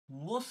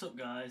What's up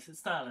guys,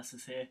 it's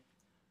Dialysis here,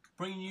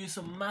 bringing you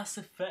some Mass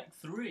Effect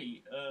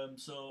 3.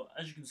 So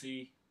as you can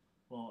see,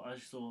 well as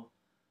you saw,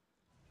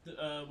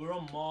 we're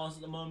on Mars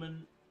at the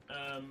moment.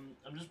 I'm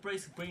just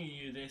basically bringing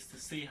you this to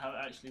see how it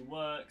actually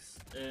works,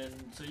 and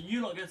so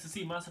you lot get to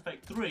see Mass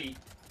Effect 3,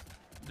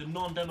 the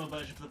non-demo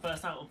version for the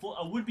first time.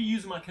 I would be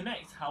using my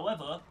Kinect,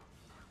 however,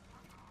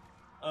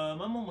 my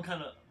mum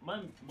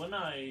when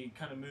I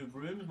kind of moved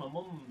rooms, my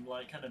mum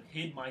like kind of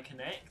hid my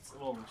Kinect.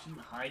 Well, she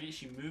didn't hide it,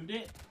 she moved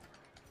it.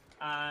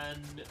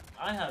 And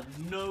I have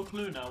no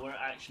clue now where it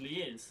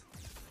actually is.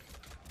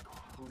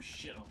 Oh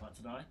shit, I'm about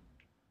to die.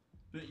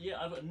 But yeah,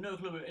 I've got no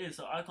clue where it is,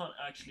 so I can't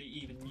actually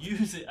even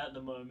use it at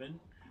the moment.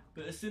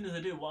 But as soon as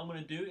I do, what I'm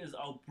going to do is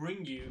I'll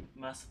bring you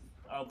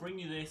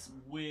this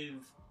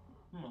with...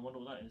 I wonder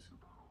what that is.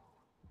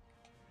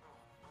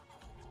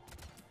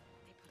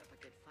 They put up a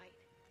good fight.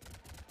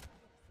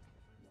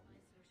 My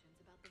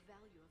assertions about the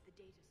value of the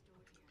data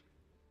stored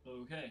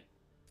here. Okay.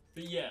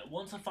 But yeah,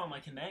 once I find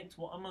my Kinect,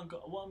 what am I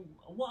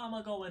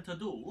going to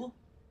do?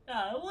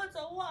 Yeah, what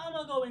am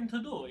I going to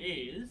do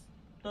is,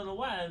 don't know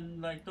why I'm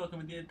like talking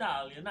with the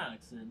Italian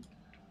accent,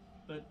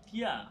 but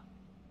yeah,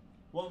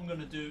 what I'm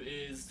gonna do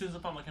is, as soon as I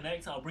find my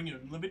Kinect, I'll bring you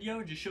another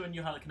video just showing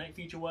you how the Kinect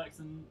feature works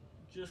and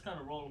just kind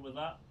of rolling with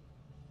that,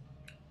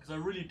 because I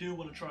really do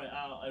want to try it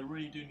out. I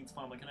really do need to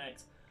find my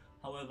Kinect.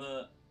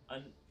 However,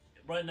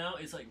 right now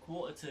it's like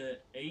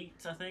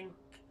 7:45, I think.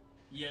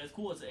 Yeah, it's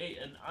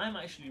 7:45, and I'm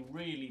actually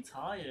really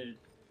tired,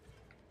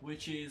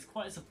 which is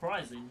quite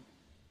surprising,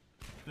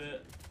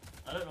 but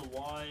I don't know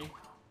why.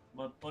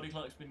 My body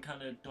clock's been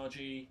kind of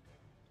dodgy,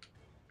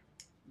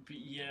 but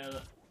yeah,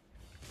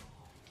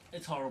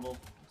 it's horrible.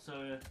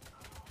 So,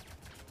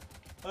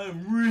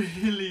 I'm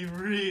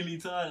really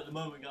tired at the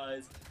moment,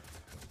 guys,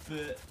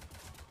 but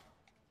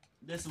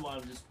this is why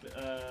I'm just, but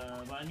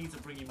I need to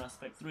bring you Mass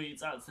Effect 3.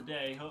 It's out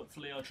today.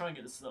 Hopefully I'll try and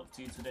get this up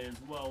to you today as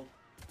well.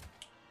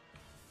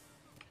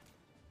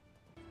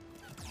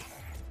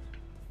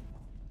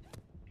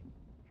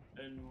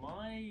 And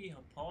my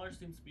page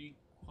seems to be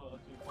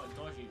quite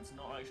dodgy. It's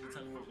not actually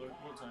telling me what the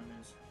report time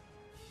is.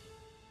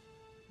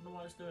 I don't know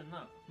why it's doing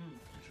that.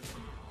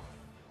 Interesting.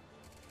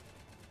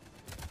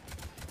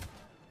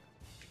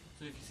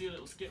 So if you see a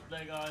little skip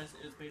there, guys,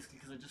 it's basically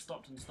because I just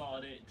stopped and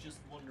started it, just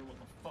wondering what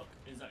the fuck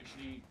is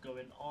actually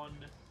going on.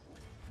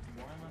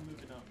 Why am I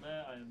moving out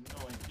there? I have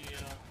no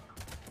idea.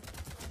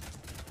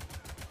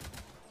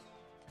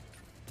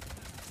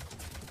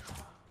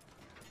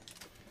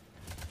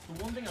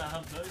 The one thing I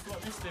have noticed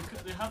about this,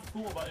 they have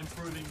thought about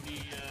improving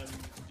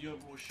the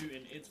overall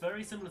shooting. It's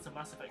very similar to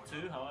Mass Effect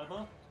 2,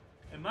 however.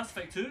 In Mass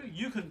Effect 2,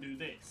 you couldn't do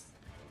this.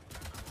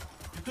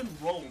 You couldn't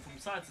roll from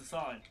side to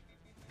side.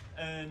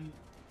 And...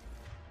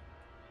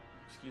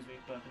 excuse me,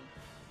 burping.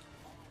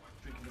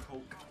 Drinking the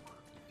Coke.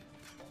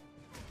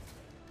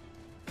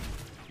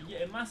 But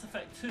yeah, in Mass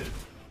Effect 2,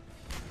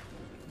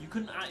 you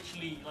couldn't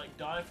actually like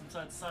dive from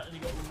side to side, and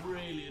it got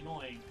really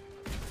annoying.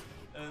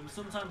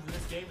 Sometimes in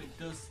this game it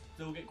does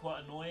still get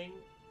quite annoying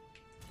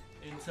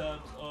in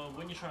terms of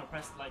when you're trying to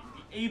press like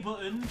the A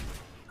button,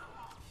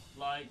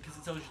 like because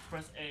it tells you to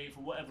press A for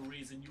whatever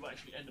reason, you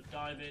actually end up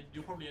diving.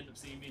 You'll probably end up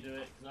seeing me do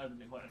it because I've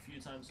done it quite a few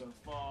times so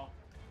far.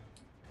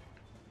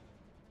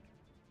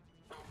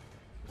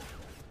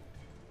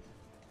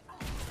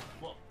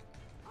 What?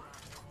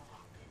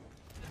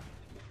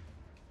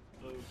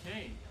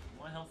 Okay,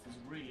 my health is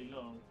really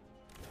low.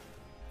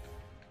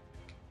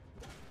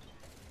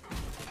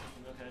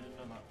 Okay, I didn't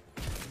know that.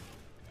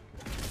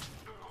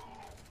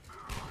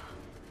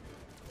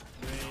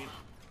 Great.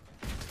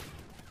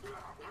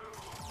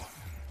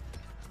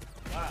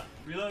 Ah,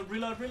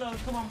 reload,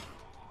 come on!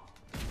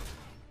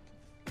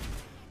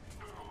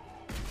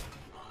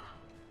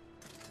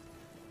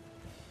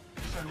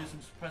 Just trying to do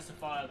some suppressive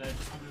fire there,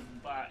 just to move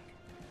them back.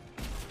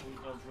 Oh,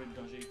 that was really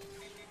dodgy.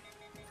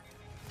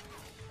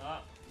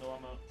 Ah, no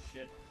ammo,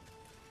 shit.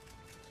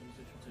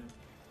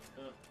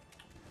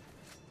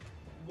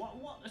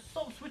 What?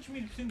 Stop switching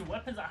me between the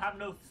weapons. I have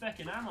no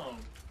feckin' ammo.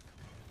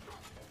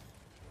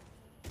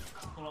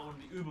 Pull out one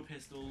of the Uber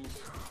pistols.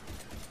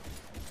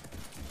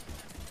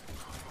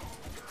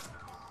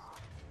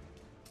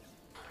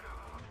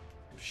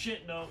 Oh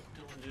shit, no.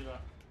 Don't want to do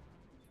that.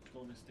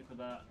 Don't want to stick with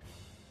that.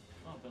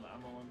 Oh, I've got the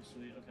ammo on.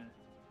 Sweet, okay.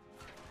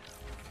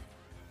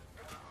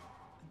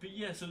 But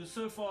yeah,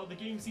 so far the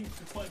game seems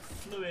to be quite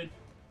fluid.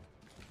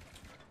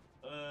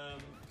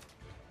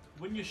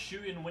 When you're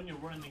shooting, when you're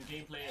running in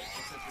gameplay,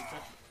 etc, etc.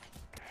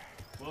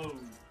 Whoa.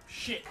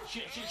 Shit.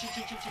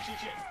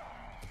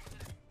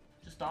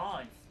 Just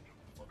dive.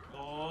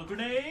 Oh,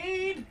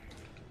 grenade!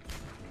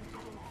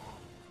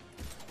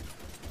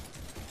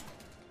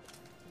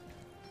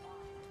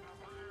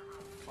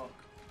 Fuck.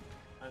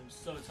 I'm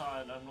so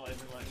tired, I'm not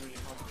even like really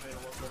concentrating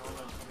on what's going on.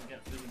 I'm just trying to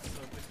get through these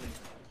so quickly.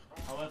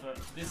 However,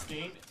 this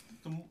game,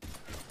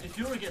 if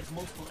you're against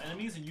multiple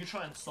enemies and you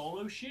try and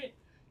solo shit,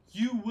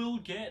 you will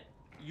get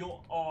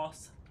your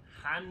ass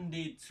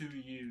handed to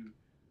you.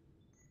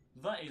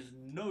 That is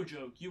no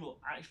joke. You will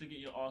actually get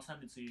your ass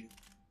handed to you.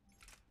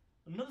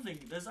 Another thing,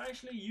 there's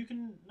actually, you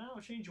can now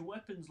change your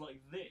weapons like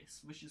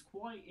this, which is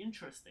quite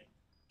interesting.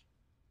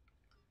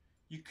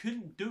 You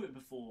couldn't do it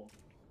before.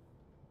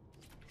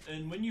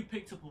 And when you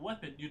picked up a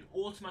weapon, you'd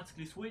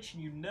automatically switch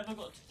and you never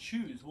got to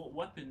choose what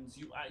weapons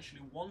you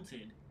actually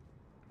wanted.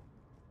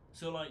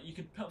 So like, you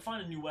could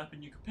find a new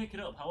weapon, you could pick it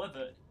up,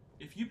 however,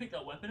 if you pick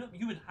that weapon up,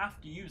 you would have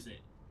to use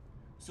it.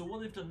 So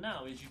what they've done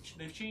now is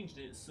they've changed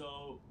it,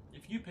 so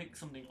if you pick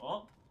something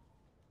up,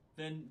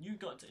 then you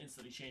got to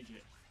instantly change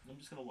it. I'm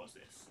just gonna watch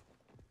this.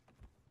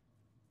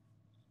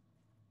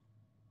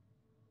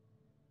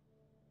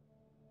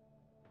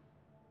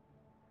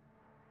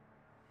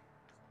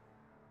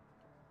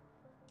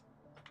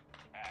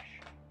 Ash.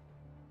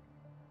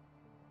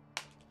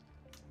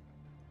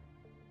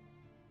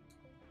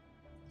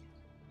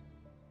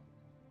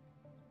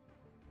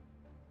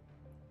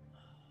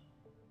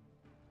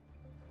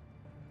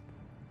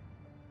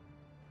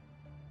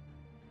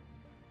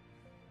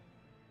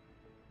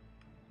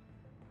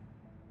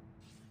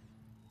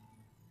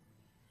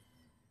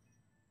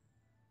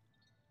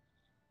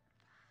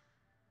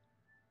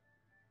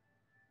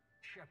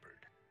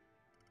 Shepard.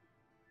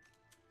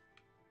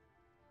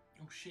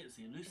 Oh shit, it's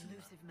the elusive man.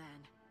 Elusive man.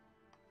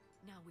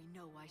 Now we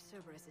know why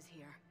Cerberus is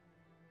here.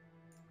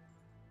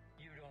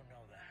 You don't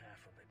know the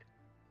half of it.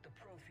 The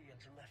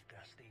Protheans left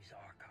us these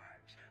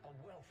archives, a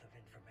wealth of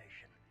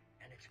information,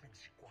 and it's been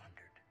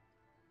squandered.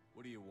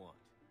 What do you want?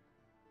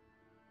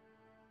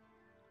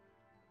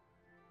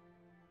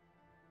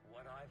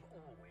 What I've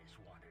always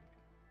wanted.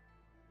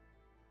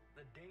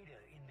 The data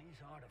in these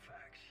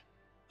artifacts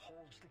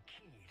holds the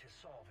key to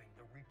solving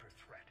the Reaper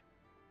threat.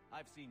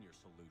 I've seen your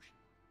solution.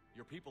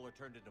 Your people are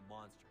turned into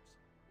monsters.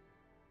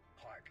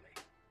 Hardly.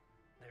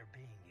 They're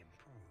being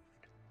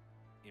improved.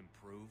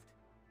 Improved?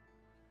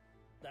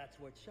 That's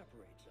what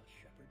separates us,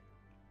 Shepard.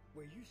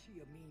 Where you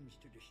see a means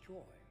to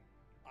destroy,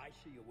 I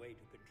see a way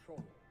to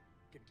control,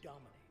 to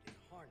dominate and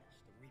harness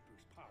the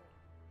Reaper's power.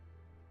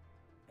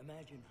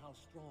 Imagine how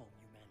strong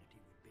humanity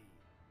would be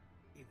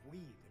if we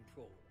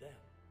controlled them.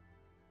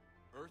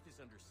 Earth is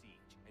under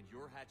siege, and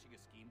you're hatching a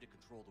scheme to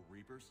control the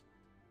Reapers?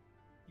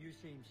 You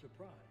seem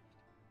surprised.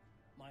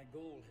 My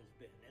goal has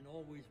been, and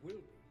always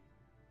will be,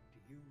 to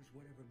use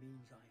whatever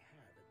means I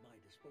have at my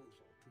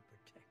disposal to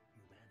protect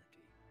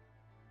humanity.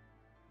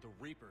 The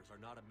Reapers are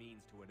not a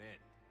means to an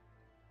end.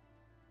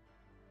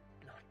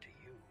 Not to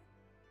you.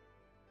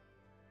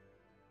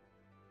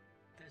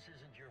 This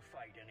isn't your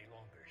fight any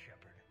longer,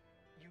 Shepard.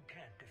 You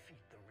can't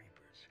defeat the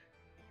Reapers,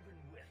 even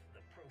with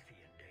the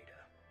Prothean data.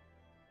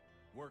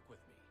 Work with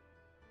me.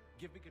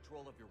 Give me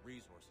control of your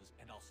resources,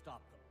 and I'll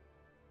stop them.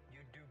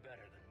 You'd do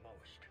better than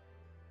most,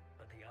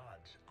 but the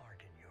odds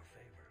aren't in your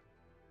favor.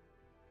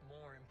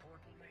 More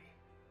importantly,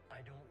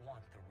 I don't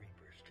want the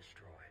Reapers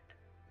destroyed.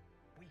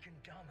 We can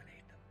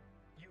dominate them,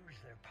 use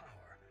their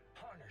power,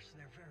 harness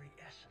their very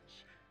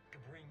essence to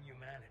bring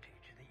humanity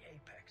to the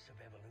apex of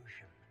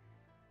evolution.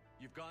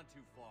 You've gone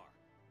too far.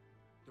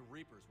 The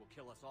Reapers will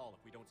kill us all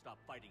if we don't stop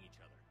fighting each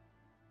other.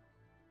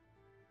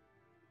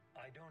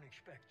 I don't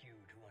expect you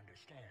to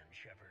understand,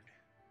 Shepard,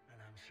 and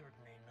I'm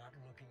certainly not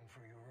looking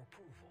for your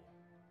approval.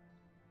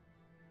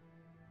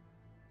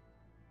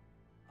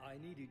 I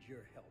needed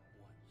your help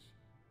once,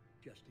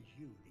 just as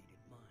you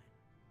needed mine.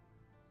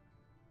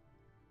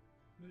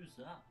 Who's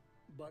that?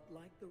 But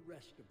like the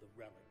rest of the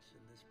relics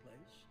in this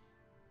place,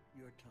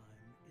 your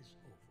time is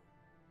over.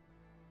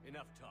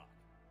 Enough talk.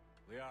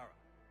 Liara.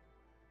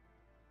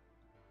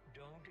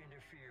 Don't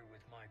interfere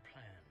with my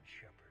plans,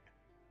 Shepard.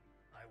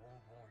 I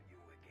won't warn you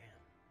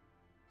again.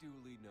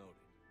 Duly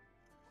noted.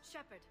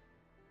 Shepard,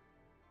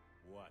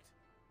 What?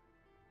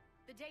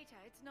 the data,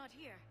 it's not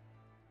here.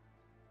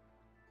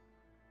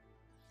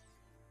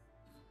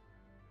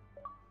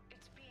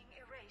 It's being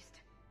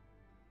erased.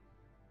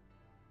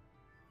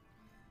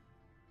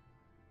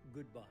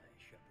 Goodbye,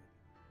 Shepard.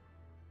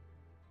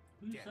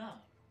 Who's Damn it.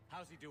 that?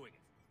 How's he doing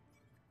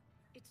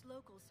it? It's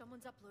local.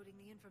 Someone's uploading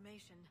the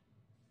information.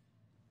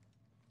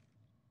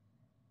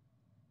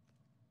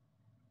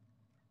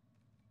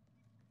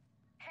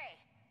 Hey,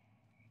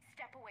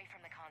 step away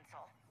from the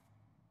console.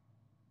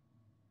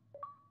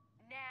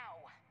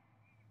 Now.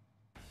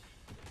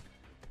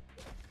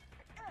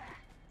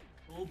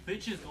 Oh,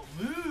 bitches got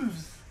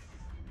moves!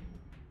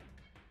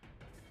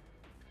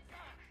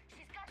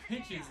 She's got the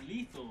Bitch is data.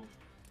 lethal.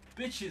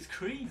 Bitch is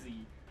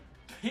crazy.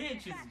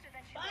 Bitch is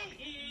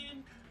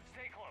fighting!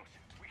 Stay close.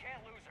 We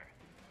can't lose her.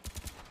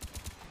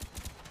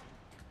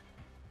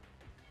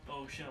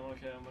 Oh shit,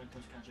 okay, I'm gonna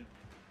push catch up.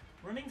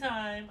 Running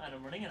time! And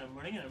I'm running and I'm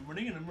running and I'm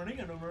running and I'm running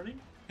and I'm running.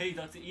 Hey,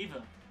 Dr.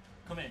 Eva.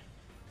 Come here.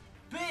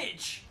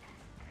 Bitch!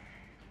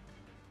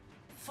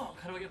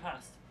 Fuck, how do I get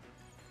past?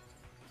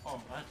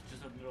 Oh, I had to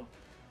just open the door.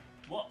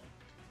 What?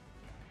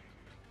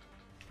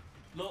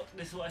 Look,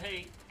 this is what I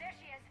hate. There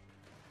she is.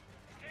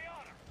 Stay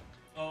on her.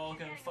 Oh,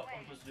 okay, fuck,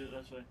 I'm supposed to do it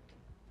that way.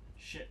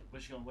 Shit,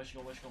 where's she going? Where's she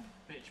going? Where's she going?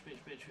 Bitch, bitch,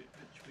 bitch, bitch,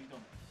 bitch, where you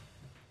going?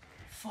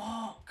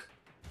 Fuck!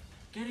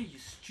 Get it, you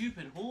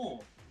stupid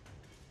whore!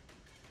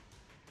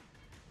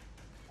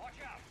 Watch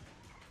out.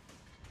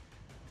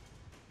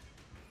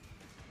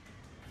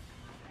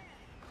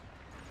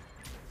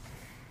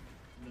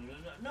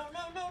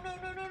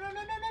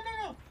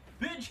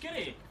 Bitch, get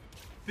it!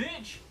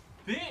 Bitch!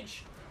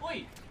 Bitch!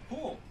 Oi!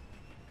 Paul!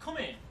 Come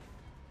here!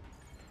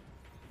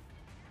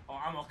 Oh,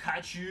 I'ma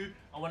catch you,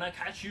 and when I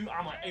catch you,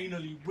 I'ma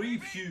anally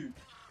rape you!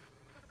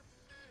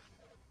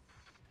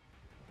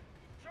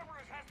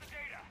 Cerberus has the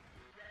data.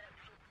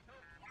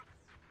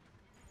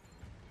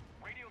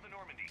 Radio the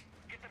Normandy.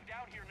 Get them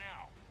down here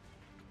now.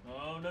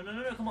 Oh, no, no,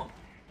 no, no, come on.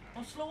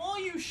 How slow are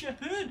you,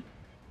 Shepard?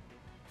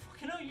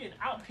 Fucking hell, you're getting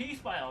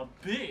outpaced by a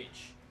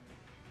bitch.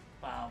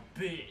 By a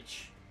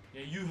bitch.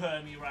 Yeah, you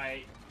heard me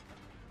right.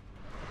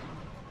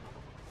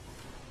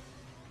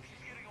 She's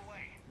getting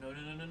away. No,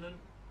 no, no, no, no.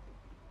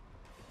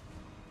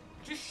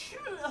 Just shoot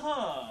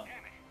her.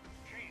 Damn it.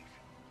 James.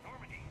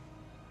 Normandy.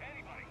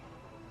 Anybody.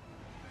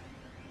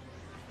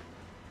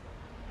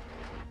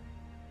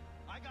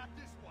 I got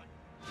this one.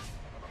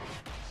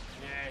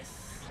 Yes.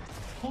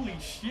 Holy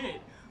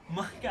shit.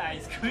 My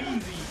guy's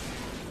crazy.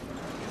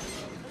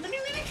 And then he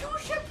really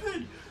killed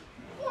Shepard.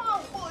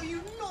 Wow, what are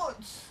you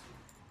nuts?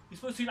 You're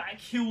supposed to like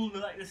kill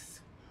like this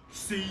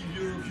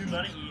savior of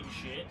humanity and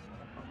shit.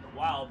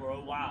 Wow,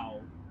 bro,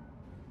 wow.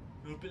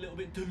 You're a little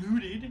bit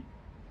deluded.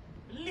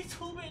 A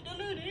little bit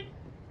deluded.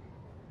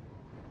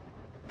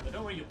 But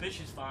don't worry, your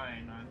bitch is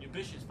fine, man. Your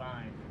bitch is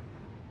fine.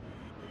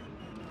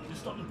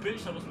 Just stop the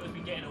bitch that was supposed to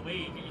be getting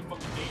away and get your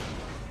fucking bitch.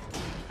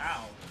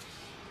 Ow.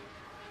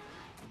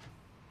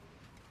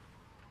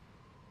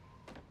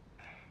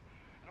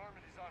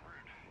 Normandy's en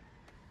route.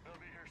 They'll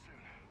be here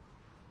soon.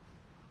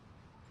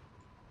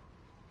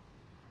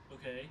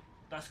 Okay,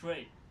 that's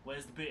great.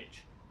 Where's the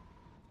bitch?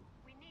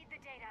 We need the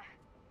data.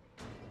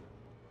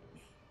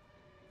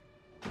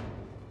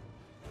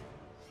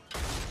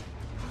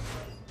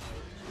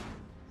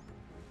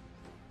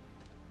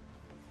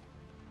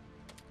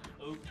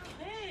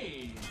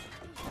 Okay.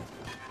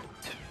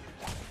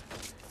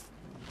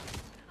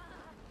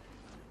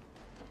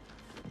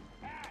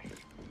 Ash!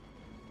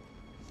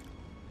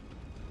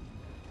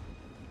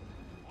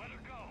 Let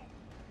her go.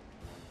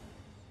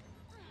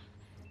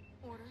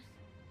 Orders?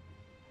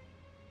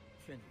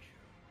 Finish.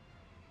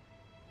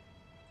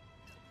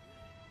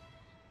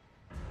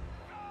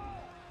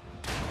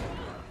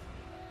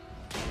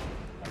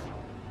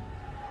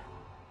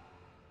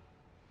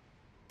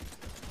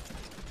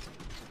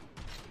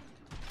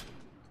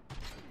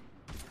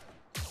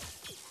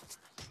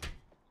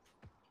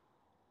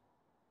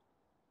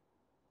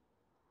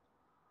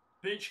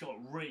 Bitch got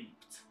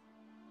raped.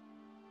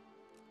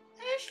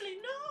 Ashley,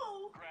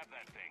 no! Grab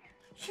that thing.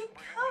 You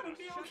gotta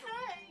be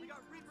okay! We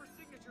got Reaper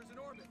signatures in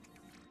orbit.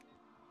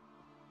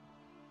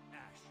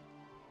 Ash.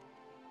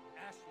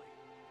 Ashley.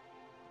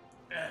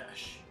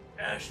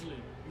 Ashley,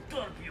 you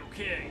gotta be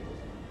okay!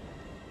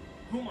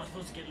 Who am I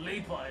supposed to get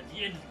laid by at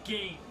the end of the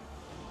game?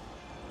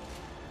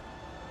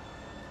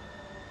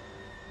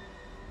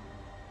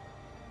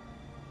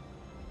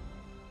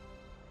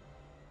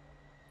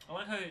 I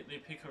like how they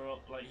pick her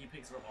up, like he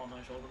picks her up on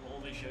her shoulder, but all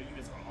they show you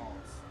is her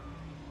arms.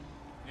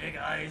 Hey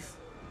guys,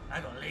 I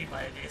got laid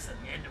by this at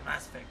the end of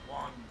Mass Effect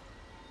 1.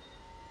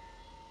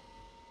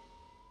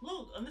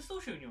 Look, and they're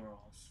still showing your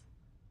ass.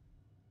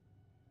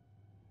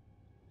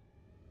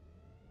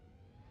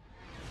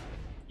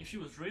 If she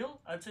was real,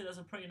 I'd say that's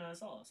a pretty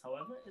nice ass.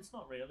 However, it's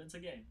not real, it's a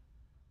game.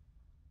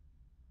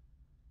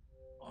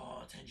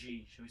 Oh,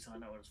 10G, should we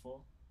find out what it's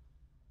for?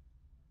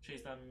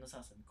 Chase down an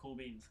assassin, cool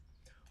beans.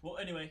 Well,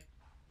 anyway,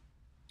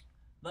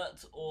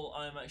 that's all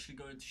I'm actually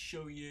going to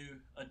show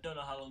you. I don't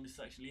know how long this is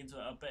actually into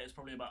it. I bet it's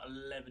probably about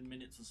 11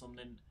 minutes or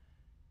something.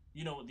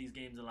 You know what these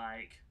games are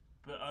like.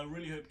 But I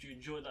really hope you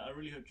enjoyed that. I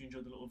really hope you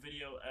enjoyed the little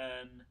video.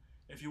 And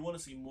if you want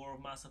to see more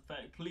of Mass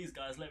Effect, please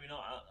guys let me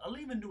know. I'll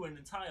even do an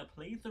entire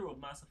playthrough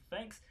of Mass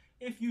Effects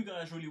if you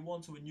guys really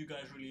want to and you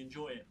guys really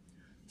enjoy it.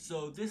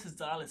 So this is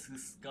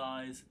Dialysis,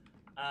 guys.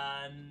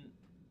 And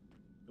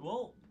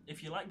well,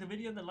 if you like the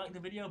video, then like the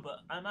video, but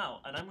I'm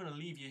out, and I'm going to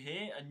leave you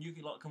here, and you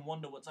lot can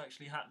wonder what's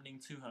actually happening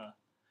to her.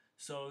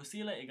 So, see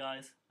you later,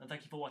 guys, and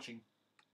thank you for watching.